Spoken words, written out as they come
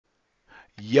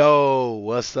Yo,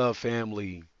 what's up,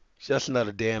 family? It's just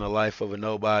another day in the life of a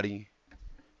nobody.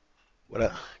 What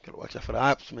up? Gotta watch out for the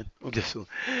ops, man. I'm just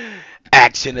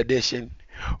action edition,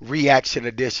 reaction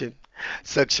edition,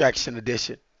 subtraction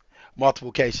edition,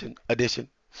 multiplication edition.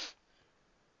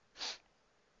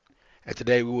 And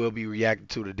today we will be reacting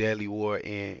to the deadly war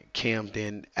in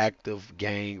Camden active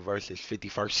gang versus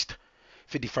 51st.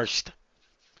 51st.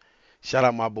 Shout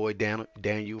out my boy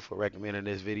Daniel for recommending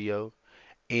this video.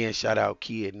 And shout out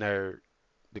Kid Nerd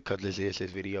because this is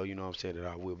his video, you know what I'm saying, that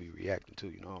I will be reacting to,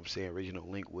 you know what I'm saying. Original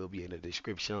link will be in the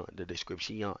description, you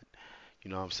know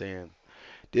what I'm saying.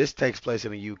 This takes place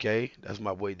in the UK. That's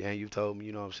my boy Dan. You told me,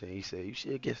 you know what I'm saying. He said you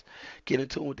should get in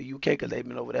tune with the UK because they've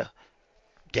been over there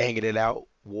ganging it out,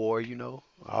 war,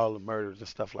 all the murders and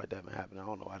stuff like that been happening. I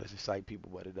don't know why this excite people,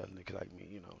 but it doesn't excite me,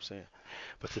 you know what I'm saying.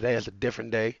 But today is a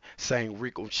different day. Same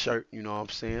Rico shirt, you know what I'm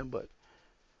saying, but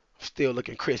still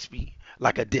looking crispy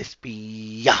like a dispy.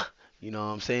 Yeah. You know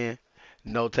what I'm saying?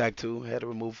 No tattoo. Had to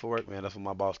remove for work, man. That's what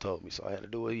my boss told me. So I had to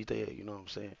do what he did. You know what I'm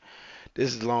saying?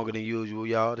 This is longer than usual,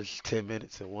 y'all. This is 10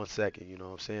 minutes and 1 second. You know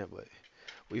what I'm saying? But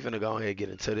we finna go ahead and get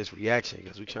into this reaction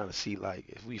because we trying to see, like,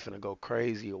 if we finna go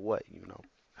crazy or what, you know.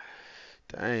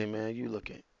 Dang, man. You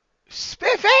looking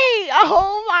spiffy.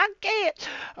 Oh, my God.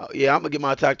 Oh, yeah, I'm going to get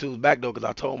my tattoos back, though, because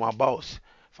I told my boss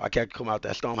if I can't come out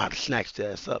that storm, I have to snatch his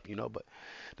ass up, you know. But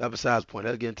that's besides the point.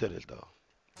 Let's get into this, though.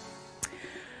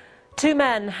 Two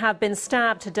men have been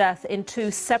stabbed to death in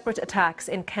two separate attacks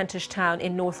in Kentish Town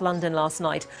in North London last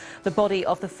night. The body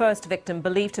of the first victim,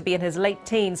 believed to be in his late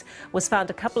teens, was found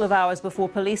a couple of hours before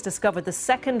police discovered the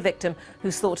second victim,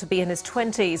 who's thought to be in his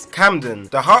 20s. Camden,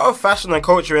 the heart of fashion and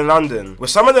culture in London,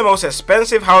 with some of the most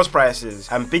expensive house prices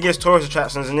and biggest tourist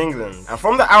attractions in England. And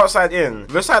from the outside in,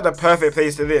 looks like the perfect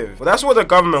place to live. But that's what the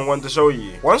government want to show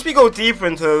you. Once we go deeper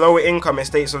into the lower income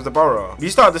estates of the borough, we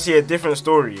start to see a different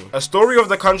story. A story of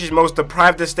the country's most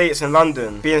deprived estates in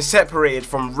London being separated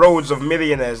from roads of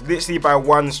millionaires literally by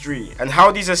one street, and how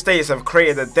these estates have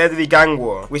created a deadly gang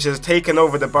war which has taken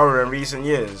over the borough in recent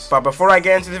years. But before I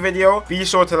get into the video, be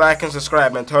sure to like and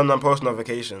subscribe and turn on post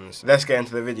notifications. Let's get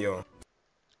into the video.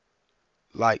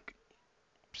 Like,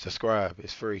 subscribe,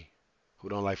 it's free. Who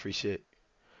don't like free shit?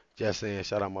 Just saying,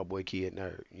 shout out my boy Kid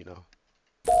Nerd, you know.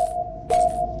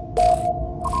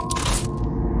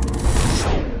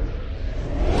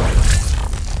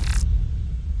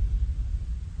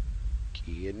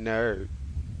 Kid Nerd.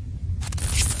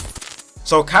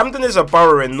 So Camden is a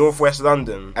borough in northwest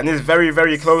London and is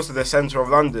very close to the centre of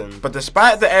London. But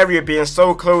despite the area being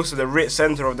so close to the rich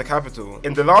centre of the capital,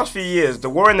 in the last few years the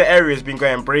war in the area has been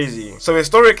going brazy. So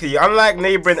historically, unlike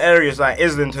neighbouring areas like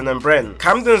Islington and Brent,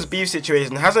 Camden's beef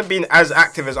situation hasn't been as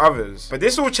active as others. But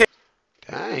this will change.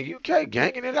 Dang, UK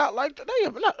ganging it out like today.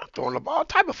 I'm not throwing up all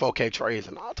type of 4K trays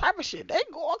and all type of shit. They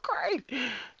going crazy.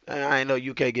 I ain't know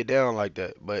UK get down like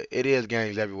that, but it is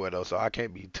gangs everywhere though, so I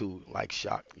can't be too like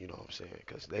shocked, you know what I'm saying,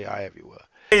 because they are everywhere.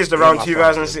 Around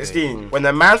 2016, when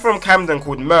a man from Camden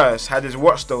called Merce had his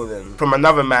watch stolen from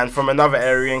another man from another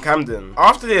area in Camden.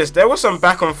 After this, there was some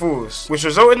back and forth, which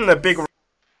resulted in a big.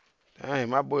 Dang,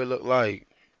 my boy look like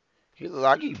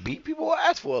he beat people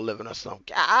ass for a living or something.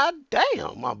 God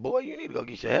damn, my boy, you need to go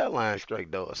get your hairline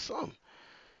straight though or something.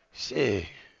 Shit.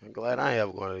 I'm glad I ain't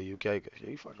ever going to the UK because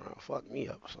you fucking around fuck me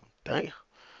up or something. Damn.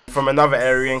 From another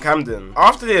area in Camden.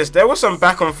 After this, there was some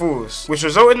back and forth, which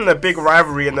resulted in a big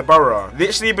rivalry in the borough,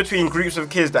 literally between groups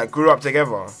of kids that grew up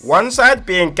together. One side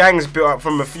being gangs built up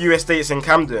from a few estates in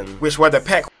Camden, which were the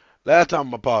Peck. Last time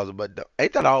I'm gonna pause it, but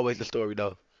ain't that always the story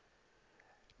though?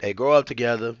 They grow up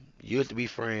together, used to be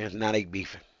friends, now they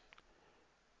beefing.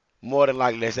 More than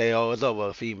likely they say, oh, it's over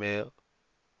a female.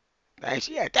 Dang,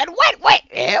 she had that wet.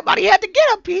 Everybody had to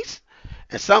get a piece.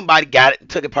 And somebody got it and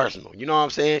took it personal. You know what I'm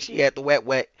saying? She had the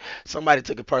wet. Somebody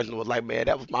took it personal. Was like, man,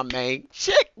 that was my main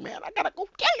chick, man. I gotta go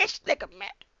get this nigga, man.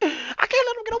 I can't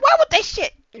let him get away with this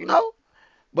shit, you know?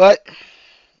 But,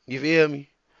 you feel me?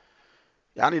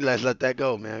 Y'all need to let that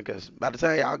go, man. Because by the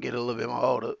time y'all get a little bit more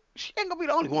older, she ain't gonna be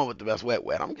the only one with the best wet.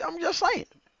 I'm just saying.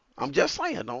 I'm just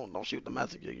saying. Don't shoot the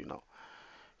messenger, you know?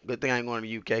 Good thing I ain't going to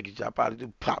the UK because y'all probably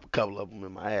do pop a couple of them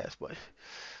in my ass, but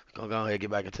I'm going to go ahead and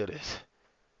get back into this.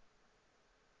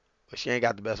 But she ain't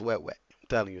got the best wet. I'm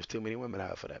telling you, there's too many women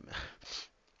out for that, man.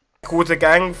 Quarter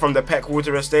gang from the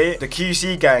Peckwater estate, the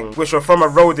QC gang, which were from a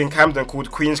road in Camden called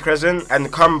Queen's Crescent,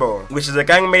 and Cumber, which is a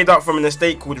gang made up from an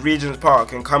estate called Regent's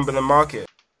Park in Cumberland Market.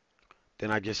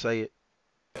 Didn't I just say it?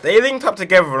 They linked up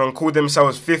together and called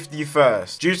themselves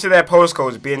 51st, due to their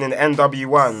postcodes being in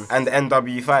NW1 and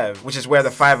NW5, which is where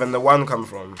the 5 and the 1 come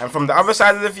from. And from the other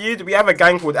side of the feud, we have a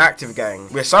gang called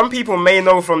Gxng, which some people may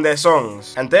know from their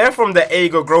songs, and they're from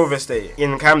the Grove estate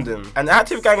in Camden. And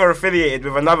Gxng are affiliated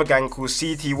with another gang called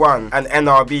CT1 and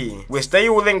NRB, which they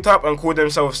all linked up and called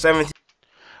themselves 70.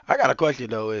 I got a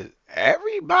question though. Is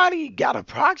everybody got a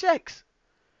projects?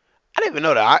 I didn't even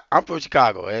know that. I'm from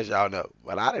Chicago, as y'all know,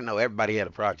 but I didn't know everybody had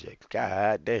a project.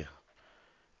 God damn.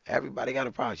 Everybody got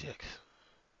a project.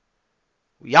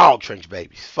 We all trench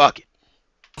babies. Fuck it.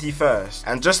 51st.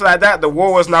 And just like that, the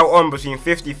war was now on between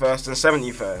 51st and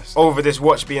 71st over this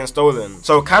watch being stolen.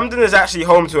 So Camden is actually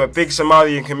home to a big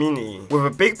Somalian community, with a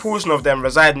big portion of them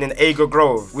residing in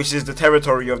Grove, which is the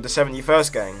territory of the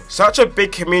 71st gang. Such a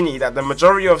big community that the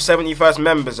majority of 71st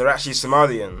members are actually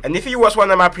Somalian. And if you watch one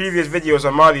of my previous videos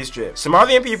on Mali Strip,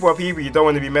 Somalian people are people you don't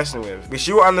want to be messing with, which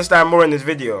you'll understand more in this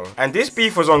video. And this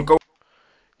beef was on Those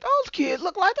kids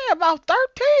look like they're about 13.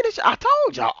 I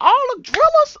told y'all, all the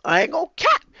drillers, I ain't gonna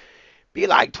cap, be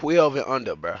like 12 and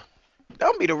under, bro.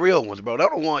 Them be the real ones, bro. They're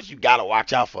the ones you gotta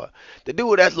watch out for. The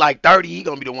dude that's like 30, he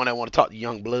gonna be the one that wanna talk to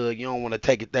young blood. You don't wanna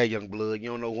take it there, young blood. You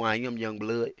don't know who I am, young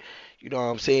blood. You know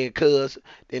what I'm saying? Cuz,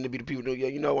 then there be the people who know,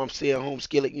 you know what I'm saying, home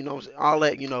skillet, you know what I'm saying? All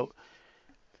that, you know.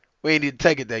 We ain't need to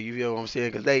take it there, you feel what I'm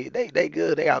saying? Because they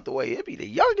good, they out the way. It be the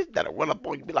youngest that'll run up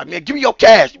on you, be like, man, give me your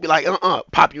cash. You be like,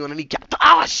 pop you on the kneecap.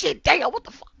 Oh, shit, damn, what the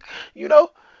fuck? You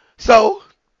know? So,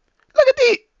 look at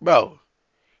this, bro.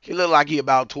 He look like he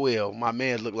about 12. My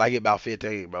man look like he about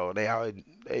 15, bro. They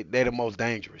the most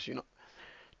dangerous, you know?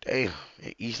 Damn,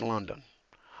 in East London.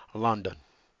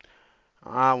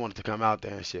 I wanted to come out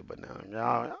there and shit, but now,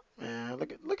 y'all, man,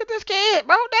 look at this kid,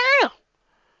 bro, damn.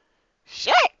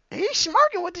 Shit. He's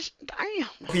smirking with this. Damn.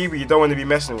 People you don't want to be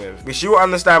messing with, which you'll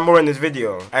understand more in this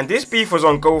video. And this beef was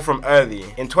on go from early.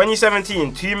 In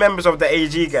 2017, 2 members of the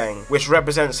AG gang, which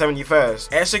represents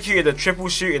 71st, executed a triple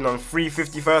shooting on 3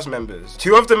 51st members.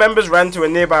 2 of the members ran to a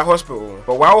nearby hospital,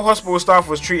 but while hospital staff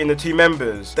was treating the 2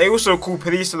 members, they also called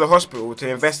police to the hospital to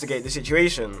investigate the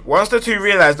situation. Once the 2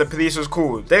 realized the police was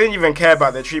called, they didn't even care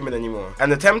about their treatment anymore,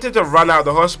 and attempted to run out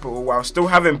the hospital while still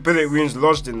having bullet wounds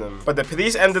lodged in them. But the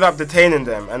police ended up detaining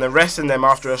them and arresting them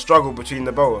after a struggle between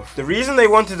the both. The reason they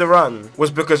wanted to run was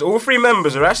because all 3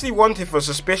 members are actually wanted for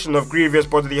suspicion of grievous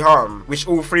bodily harm, which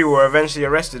all 3 were eventually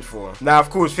arrested for. Now of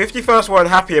course 51st weren't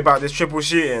happy about this triple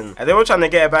shooting, and they were trying to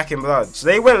get it back in blood, so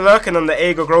they went lurking on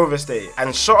the Grove estate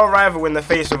and shot a rival in the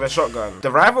face with a shotgun. The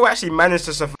rival actually managed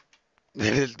to survive.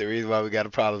 This is the reason why we got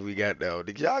the problems we got now.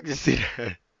 Did y'all just see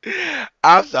that?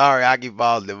 I'm sorry I keep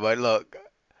pausing it, but look,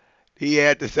 he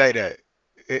had to say that.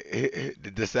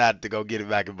 Decided to go get it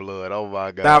back in blood. Oh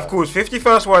my god. Now of course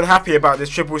 51st weren't happy about this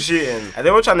triple shooting, and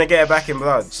they were trying to get it back in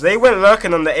blood, so they went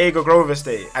lurking on the Grove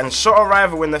estate and shot a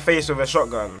rival in the face with a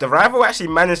shotgun. The rival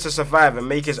actually managed to survive and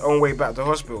make his own way back to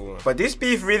hospital, but this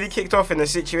beef really kicked off in a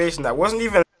situation that wasn't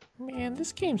even. Man,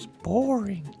 this game's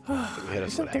boring.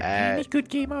 Isn't there any good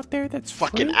game out there that's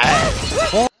fucking free?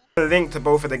 ass? Linked to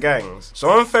both of the gangs. So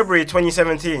on February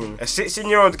 2017, a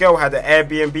 16-year-old girl had an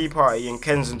Airbnb party in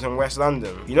Kensington, West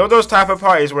London. You know those type of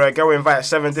parties where a girl invites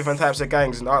 7 different types of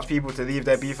gangs and asks people to leave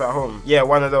their beef at home? Yeah,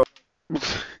 one of those.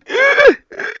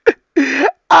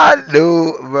 I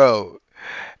knew, bro.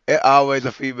 It always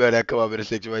a female that come up in a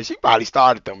situation. She probably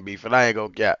started them beef, and I ain't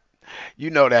gonna cap. You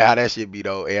know that how that shit be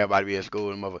though. Everybody be at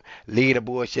school and mother leave the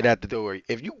bullshit at the door.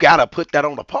 If you gotta put that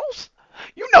on the post,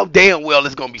 you know damn well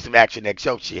there's gonna be some action next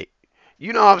your shit.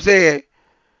 You know what I'm saying?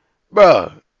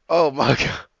 Bruh. Oh my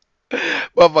god.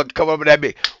 Motherfucker come up with that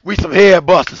bitch. We some head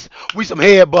busters. We some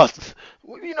head busters.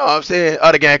 You know what I'm saying?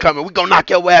 Other gang coming. We gonna knock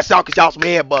your ass out because y'all some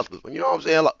head busters. You know what I'm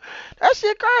saying? Look, that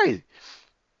shit crazy.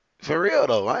 For real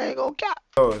though, I ain't gonna cap.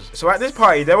 So at this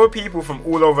party, there were people from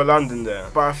all over London there,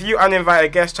 but a few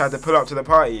uninvited guests tried to pull up to the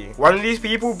party. One of these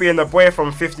people being a boy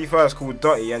from 51st called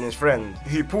Dotty and his friend,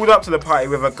 who pulled up to the party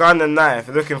with a gun and knife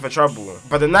looking for trouble.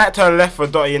 But the night turned left for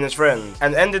Dotty and his friend,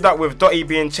 and ended up with Dotty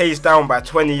being chased down by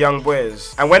 20 young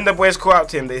boys. And when the boys caught up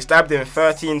to him, they stabbed him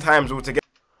 13 times altogether.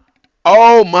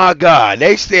 Oh my god,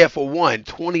 they said for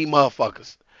 20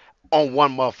 motherfuckers on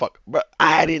one motherfucker. But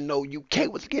I didn't know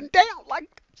UK was getting down like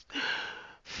this.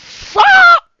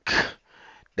 Fuck!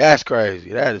 That's crazy.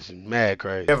 That is mad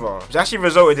crazy. Which actually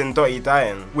resulted in Dotty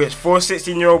dying, which 4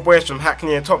 16-year-old boys from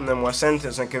Hackney and Tottenham were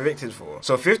sentenced and convicted for.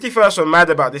 So 51st were mad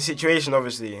about this situation,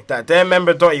 obviously, that their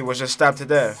member Dotty was just stabbed to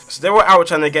death. So they were out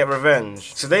trying to get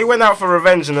revenge. So they went out for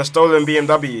revenge in a stolen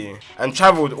BMW and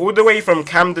travelled all the way from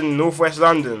Camden, northwest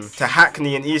London, to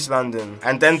Hackney in East London,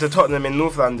 and then to Tottenham in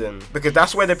North London, because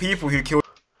that's where the people who killed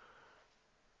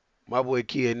my boy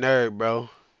Kid Nerd, bro.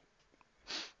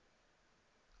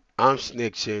 I'm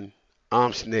snitching.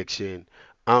 I'm snitching.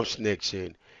 I'm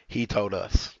snitching. He told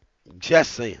us.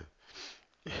 Just saying.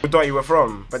 who thought you were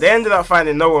from, but they ended up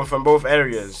finding no one from both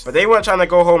areas. But they weren't trying to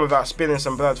go home without spilling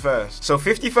some blood first. So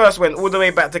 51st went all the way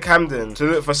back to Camden to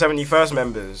look for 71st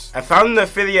members and found an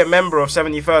affiliate member of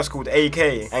 71st called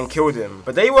AK and killed him.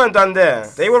 But they weren't done there.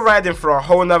 They were riding for a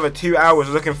whole nother 2 hours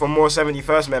looking for more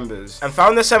 71st members and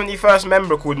found a 71st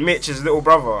member called Mitch's little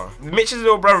brother. Mitch's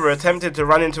little brother attempted to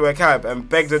run into a cab and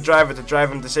begged the driver to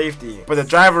drive him to safety, but the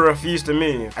driver refused to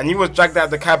move and he was dragged out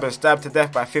the cab and stabbed to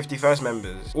death by 51st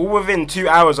members, all within 2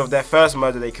 hours of their first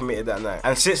murder they committed that night,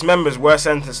 and 6 members were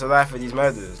sentenced to life for these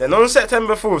murders. Then on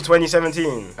September 4th,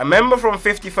 2017, a member from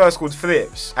 51st called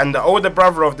Flips and the older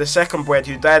brother of the second boy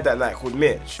who died that night called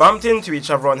Mitch bumped into each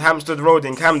other on Hampstead Road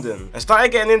in Camden and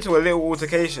started getting into a little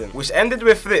altercation, which ended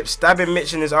with Flips stabbing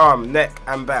Mitch in his arm, neck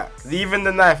and back, leaving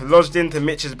the knife lodged into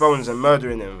Mitch's bones and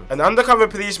murdering him. An undercover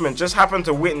policeman just happened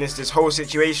to witness this whole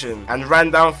situation and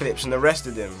ran down Flips and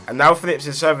arrested him, and now Flips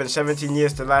is serving 17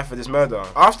 years to life for this murder.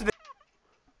 After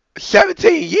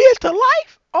 17 years to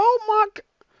life? Oh my god.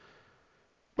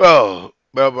 Bro.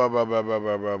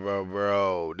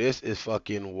 This is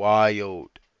fucking wild.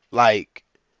 Like,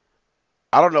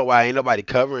 I don't know why ain't nobody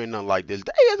covering nothing like this.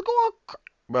 They is going,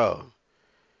 bro.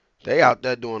 They out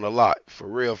there doing a lot. For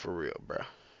real, bro.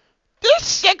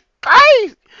 This shit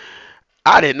crazy.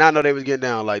 I did not know they was getting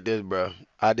down like this, bro.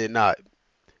 I did not.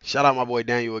 Shout out my boy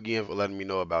Daniel again for letting me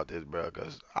know about this, bro.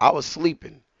 Because I was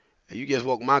sleeping. And you just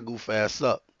woke my goof ass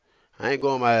up. I ain't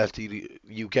going my ass to the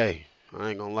UK. I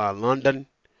ain't gonna lie. London,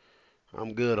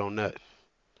 I'm good on that.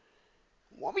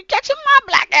 Won't be catching my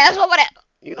black ass over there.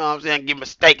 You know what I'm saying? Get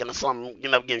mistaken or something, you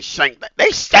know, getting shanked. They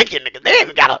stinking niggas. They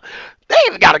even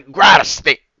gotta grab a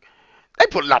stick. They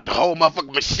pulling out the whole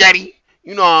motherfucking machete.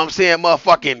 You know what I'm saying?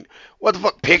 Motherfucking, what the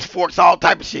fuck, pitchforks, all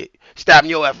type of shit. Stabbing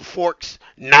your ass with forks,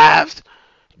 knives.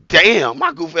 Damn,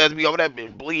 my goof ass be over there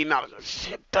bitch bleeding out.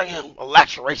 Shit, damn,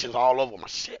 lacerations all over my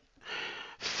shit.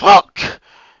 Fuck.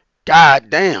 God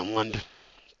damn, London.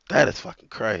 That is fucking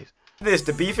crazy.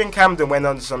 the beef in Camden went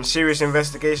under some serious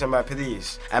investigation by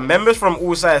police, and members from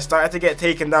all sides started to get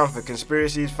taken down for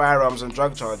conspiracies, firearms and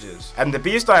drug charges, and the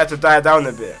beef started to die down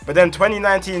a bit. But then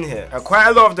 2019 hit, and quite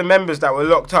a lot of the members that were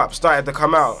locked up started to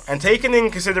come out, and taking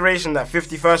in consideration that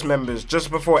 51st members,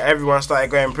 just before everyone started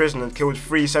going to prison, had killed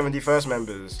 3 71st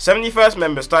members. 71st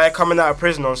members started coming out of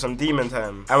prison on some demon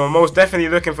time, and were most definitely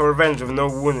looking for revenge with no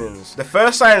warnings. The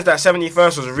first signs that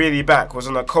 71st was really back was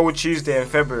on a cold Tuesday in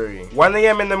February. 1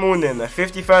 AM in the morning, a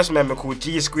 51st member called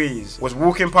Gxng was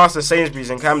walking past the Sainsbury's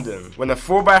in Camden when a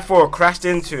 4x4 crashed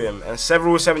into him, and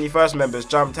several 71st members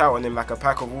jumped out on him like a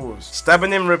pack of wolves,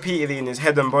 stabbing him repeatedly in his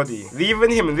head and body, leaving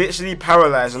him literally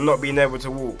paralysed and not being able to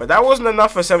walk. But that wasn't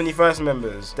enough for 71st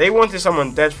members. They wanted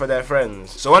someone dead for their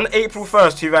friends. So on April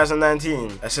 1st,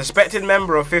 2019, a suspected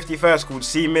member of 51st called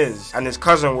C. Miz and his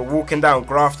cousin were walking down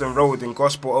Grafton Road in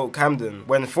Gospel Oak, Camden,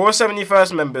 when 4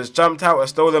 71st members jumped out a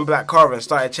stolen black car and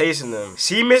started chasing them.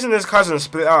 C. Miz and his cousin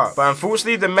split up, but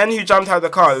unfortunately the men who jumped out of the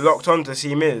car locked onto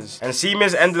C. Miz, and C.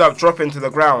 Miz ended up dropping to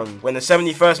the ground when the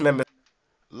 71st members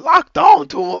locked on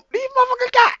to him. These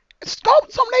motherfuckers got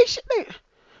scoped some of they shit there.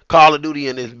 Call of Duty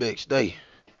in this bitch. They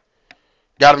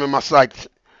got him in my sights.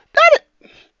 Got it.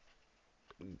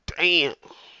 Damn.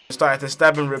 started to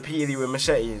stab him repeatedly with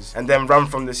machetes and then run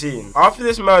from the scene. After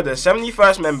this murder,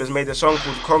 71st members made a song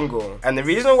called Congo, and the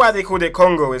reason why they called it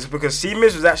Congo is because C.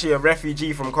 Miz was actually a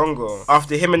refugee from Congo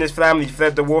after him and his family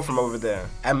fled the war from over there.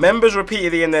 And members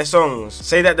repeatedly in their songs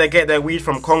say that they get their weed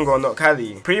from Congo, not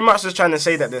Cali, pretty much just trying to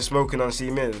say that they're smoking on C.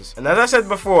 Miz. And as I said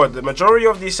before, the majority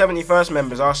of these 71st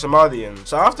members are Somalian.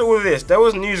 So after all this, there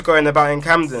was news going about in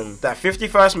Camden that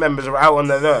 51st members were out on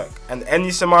the lurk, and any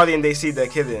Somalian they see they're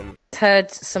killing.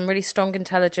 Heard some really strong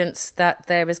intelligence that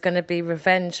there is going to be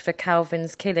revenge for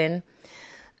Calvin's killing,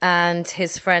 and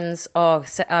his friends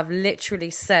have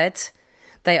literally said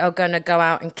they are going to go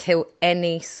out and kill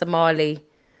any Somali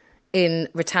in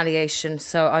retaliation.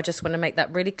 So I just want to make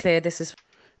that really clear. This is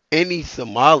any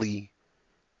Somali.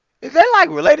 Is that like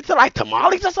related to like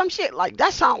tamales or some shit? Like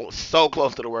that sounds so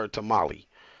close to the word tamale.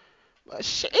 But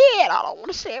shit, I don't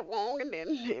want to say it wrong and then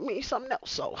it means something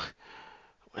else. So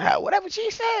whatever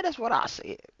she said, that's what I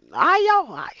said. Alright, y'all.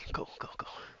 Alright, go.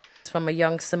 From a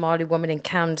young Somali woman in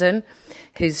Camden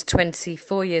who's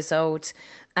 24 years old.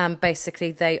 And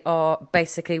basically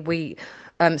we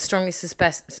strongly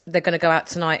suspect they're going to go out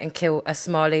tonight and kill a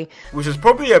Somali. Which was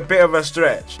probably a bit of a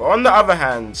stretch. But on the other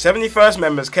hand, 71st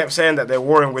members kept saying that they're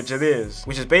warring with Jalirs,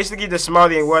 which is basically the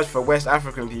Somalian word for West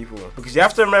African people. Because you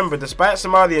have to remember, despite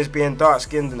Somalians being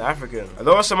dark-skinned and African, a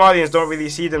lot of Somalians don't really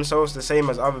see themselves the same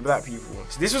as other black people.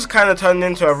 So this was kind of turning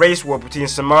into a race war between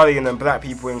Somalian and black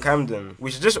people in Camden,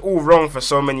 which is just all wrong for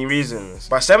so many reasons.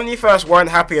 But 71st weren't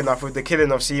happy enough with the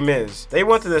killing of C. Miz. They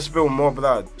wanted to spill more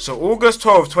blood. So August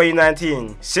 12,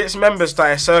 2019, 6 members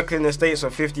started circling the states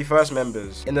of 51st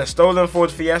members in a stolen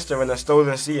Ford Fiesta and a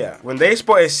stolen Seat, when they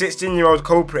spotted 16-year-old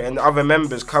culprit and other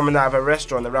members coming out of a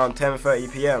restaurant around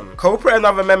 10:30 PM. Culprit and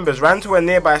other members ran to a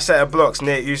nearby set of blocks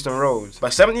near Euston Road,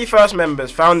 but 71st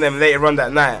members found them later on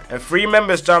that night, and 3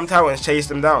 members jumped out and chased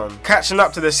them down, catching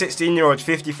up to the 16-year-old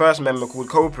 51st member called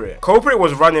Culprit. Culprit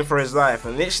was running for his life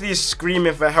and literally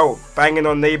screaming for help, banging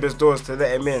on neighbours' doors to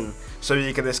let him in so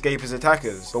he could escape his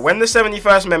attackers. But when the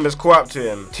 71st members caught up to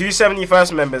him, 2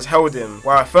 71st members held him,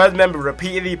 while a 3rd member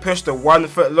repeatedly pushed a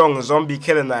 1-foot-long zombie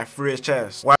killing knife through his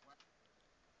chest. What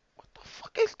the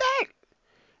fuck is that?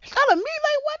 Is that a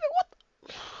melee weapon? What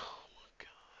the... Oh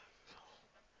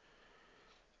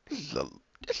my god.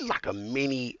 This is like a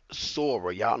mini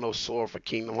Sora. Y'all know Sora for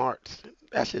Kingdom Hearts.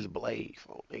 That's his blade.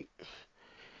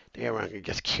 They around here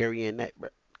just carrying that, bro.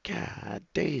 God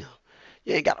damn.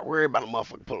 You ain't got to worry about a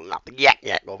motherfucker pulling out the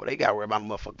yak over there. You got to worry about a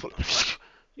motherfucker pulling.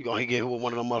 You gonna get hit with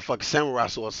one of them motherfucking samurai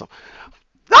swords or something.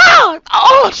 Ah!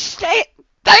 Oh shit!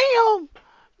 Damn!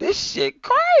 This shit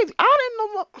crazy. I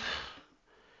didn't know.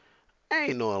 I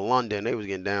ain't know in London they was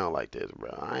getting down like this, bro.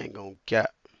 I ain't gonna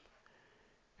cap.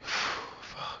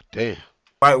 Damn.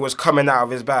 It was coming out of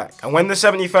his back. And when the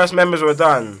 71st members were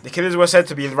done, the killers were said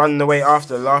to be running away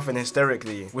after, laughing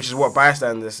hysterically, which is what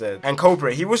bystanders said. And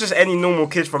Culprit, he was just any normal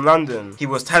kid from London. He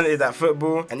was talented at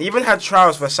football and even had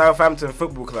trials for Southampton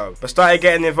Football Club, but started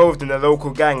getting involved in a local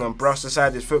gang and brushed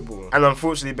aside his football, and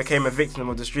unfortunately became a victim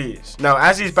of the streets. Now,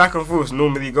 as these back and forths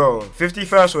normally go,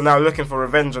 51st were now looking for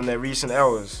revenge on their recent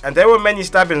L's, and there were many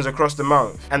stabbings across the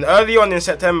month. And early on in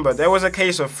September, there was a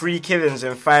case of 3 killings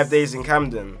in 5 days in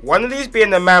Camden. One of these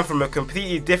being a man from a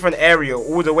completely different area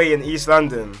all the way in East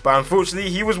London, but unfortunately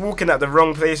he was walking at the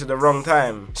wrong place at the wrong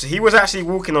time. So he was actually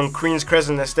walking on Queen's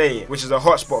Crescent Estate, which is a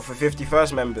hotspot for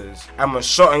 51st members, and was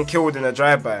shot and killed in a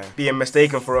drive-by, being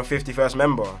mistaken for a 51st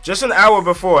member. Just an hour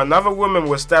before, another woman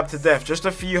was stabbed to death just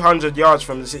a few hundred yards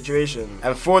from the situation,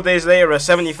 and 4 days later a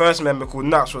 71st member called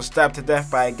Nuts was stabbed to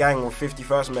death by a gang of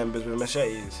 51st members with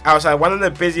machetes outside one of the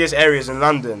busiest areas in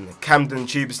London, Camden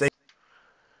Tube Station.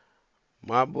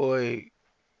 My boy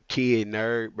Kid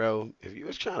Nerd, bro, if you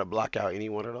was trying to block out any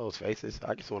one of those faces,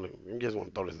 I just want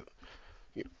to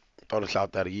throw this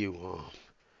out there to you.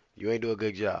 You ain't do a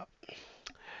good job,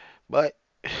 but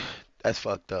that's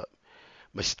fucked up.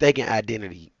 Mistaken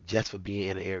identity just for being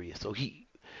in an area. So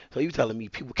you telling me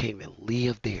people can't even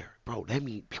live there, bro? That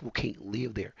means people can't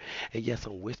live there. And yes,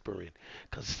 I'm whispering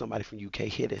because somebody from UK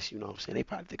hit us. You know what I'm saying? They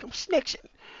probably think I'm snitching.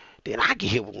 Then I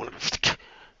get hit with one of them.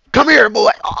 Come here,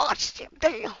 boy. Oh shit,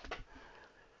 damn.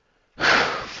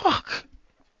 Fuck.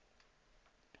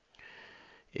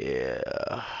 Yeah.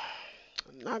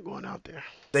 I'm not going out there.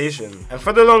 And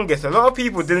for the longest, a lot of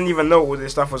people didn't even know all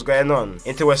this stuff was going on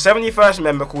until a 71st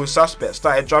member called Suspect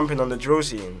started jumping on the drill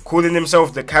scene, calling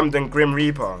himself the Camden Grim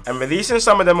Reaper, and releasing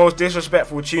some of the most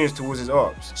disrespectful tunes towards his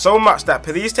ops. So much that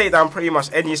police take down pretty much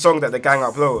any song that the gang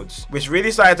uploads, which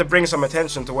really started to bring some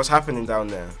attention to what's happening down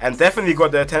there, and definitely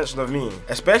got the attention of me,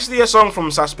 especially a song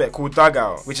from Suspect called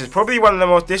Dugout, which is probably one of the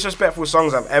most disrespectful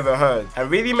songs I've ever heard,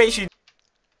 and really makes you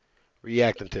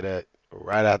reacting to that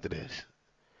right after this.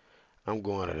 I'm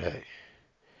going to that.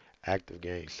 Active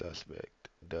gang suspect,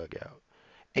 Dugout.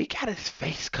 And he got his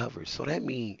face covered, so that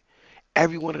means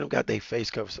every one of them got their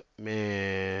face covered. So,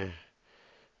 man.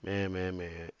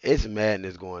 It's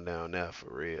madness going down there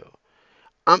for real.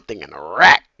 I'm thinking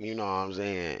Iraq, you know what I'm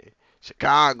saying?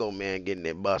 Chicago, man, getting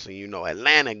it busting, you know.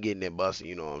 Atlanta getting it busting,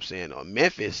 you know what I'm saying? Or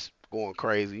Memphis going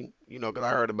crazy, you know, because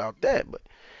I heard about that. But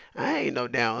I ain't know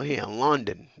down here in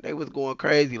London, they was going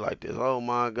crazy like this. Oh,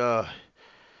 my God.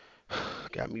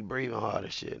 Got me breathing hard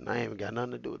and shit, and I ain't even got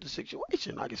nothing to do with the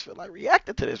situation. I just feel like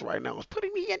reacting to this right now. It's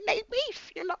putting me in they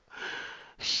beef, you know.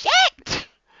 Shit!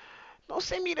 Don't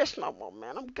send me this no more,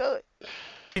 man. I'm good.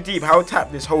 Deep how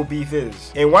tapped this whole beef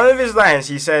is. In one of his lines,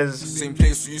 he says, "Same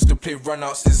place we used to play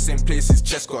runouts, is the same place his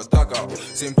chest got dug out.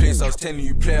 Same place I was telling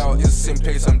you play out, is the same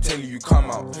place I'm telling you come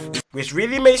out." Which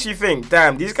really makes you think,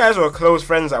 damn, these guys were close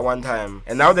friends at one time,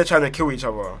 and now they're trying to kill each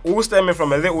other. All stemming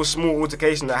from a little small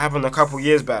altercation that happened a couple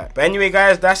years back. But anyway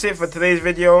guys, that's it for today's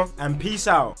video, and peace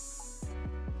out.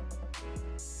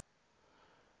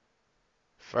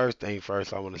 First thing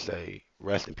first, I want to say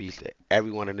rest in peace to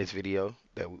everyone in this video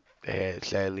that had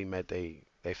sadly met they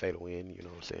fatal end. You know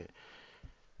what I'm saying?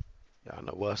 Y'all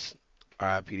know us.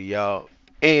 RIP to y'all.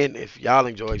 And if y'all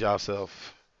enjoyed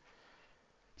yourself,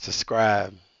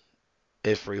 subscribe.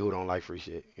 It's free. Who don't like free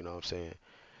shit? You know what I'm saying?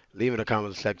 Leave in the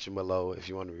comment section below if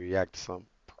you want to react to something.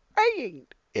 Praying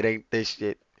it ain't this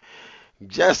shit.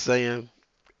 Just saying.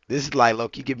 This is like low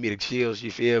key giving me the chills.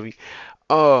 You feel me?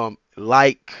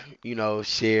 Like,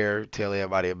 share, tell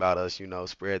everybody about us,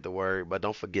 spread the word. But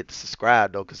don't forget to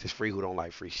subscribe though, cause it's free. Who don't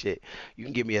like free shit? You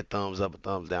can give me a thumbs up, a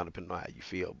thumbs down, depending on how you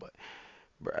feel. But,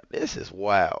 bruh, this is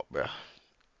wild, bruh.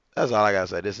 That's all I gotta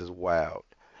say. This is wild.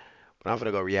 But I'm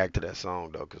gonna go react to that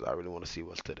song though, cause I really want to see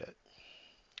what's to that.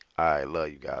 All right, love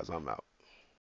you guys. I'm out.